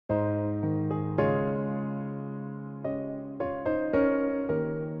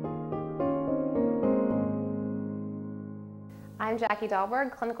I'm Jackie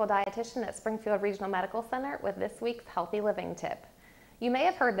Dahlberg, clinical dietitian at Springfield Regional Medical Center with this week's Healthy Living Tip. You may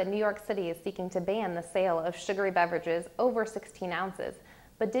have heard that New York City is seeking to ban the sale of sugary beverages over 16 ounces,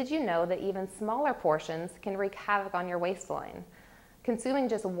 but did you know that even smaller portions can wreak havoc on your waistline? Consuming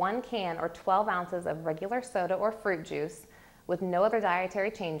just 1 can or 12 ounces of regular soda or fruit juice with no other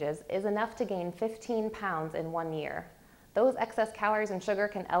dietary changes is enough to gain 15 pounds in 1 year. Those excess calories and sugar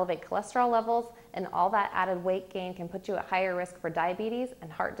can elevate cholesterol levels, and all that added weight gain can put you at higher risk for diabetes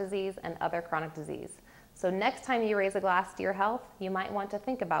and heart disease and other chronic disease. So next time you raise a glass to your health, you might want to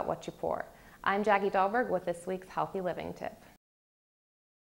think about what you pour. I'm Jackie Dahlberg with this week's Healthy Living Tip.